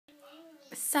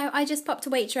So I just popped to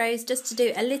Waitrose just to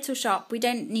do a little shop. We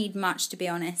don't need much, to be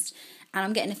honest. And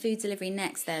I'm getting a food delivery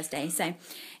next Thursday. So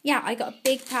yeah, I got a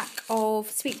big pack of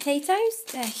sweet potatoes.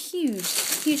 They're huge,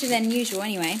 huger than usual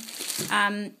anyway.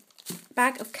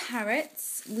 Bag of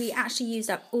carrots. We actually used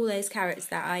up all those carrots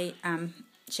that I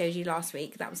showed you last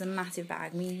week. That was a massive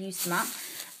bag. We used them up.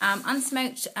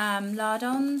 Unsmoked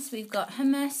lardons. We've got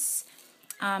hummus.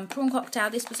 Prawn cocktail.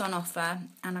 This was on offer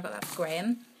and I got that for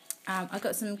Graham. I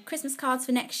got some Christmas cards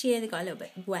for next year. They got a little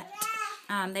bit wet.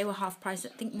 They were half price, I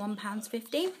think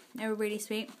 £1.50. They were really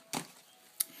sweet.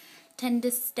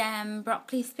 Tender stem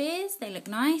broccoli spears. They look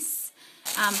nice.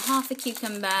 Half a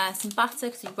cucumber, some butter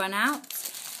because we've run out.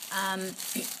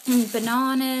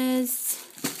 Bananas,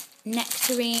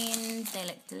 nectarines. They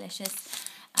look delicious.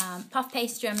 Puff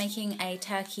pastry. I'm making a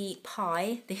turkey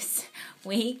pie this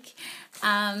week.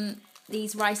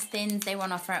 These rice thins. They were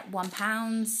on offer at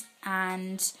 £1,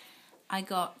 and I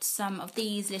got some of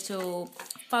these little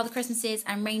Father Christmases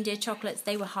and reindeer chocolates.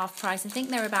 They were half price. I think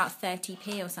they were about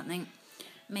 30p or something.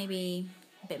 Maybe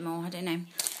a bit more, I don't know.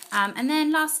 And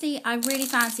then lastly, I really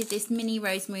fancied this mini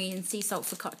rosemary and sea salt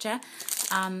focaccia.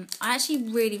 I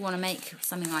actually really want to make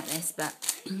something like this, but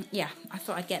yeah, I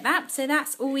thought I'd get that. So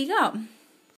that's all we got.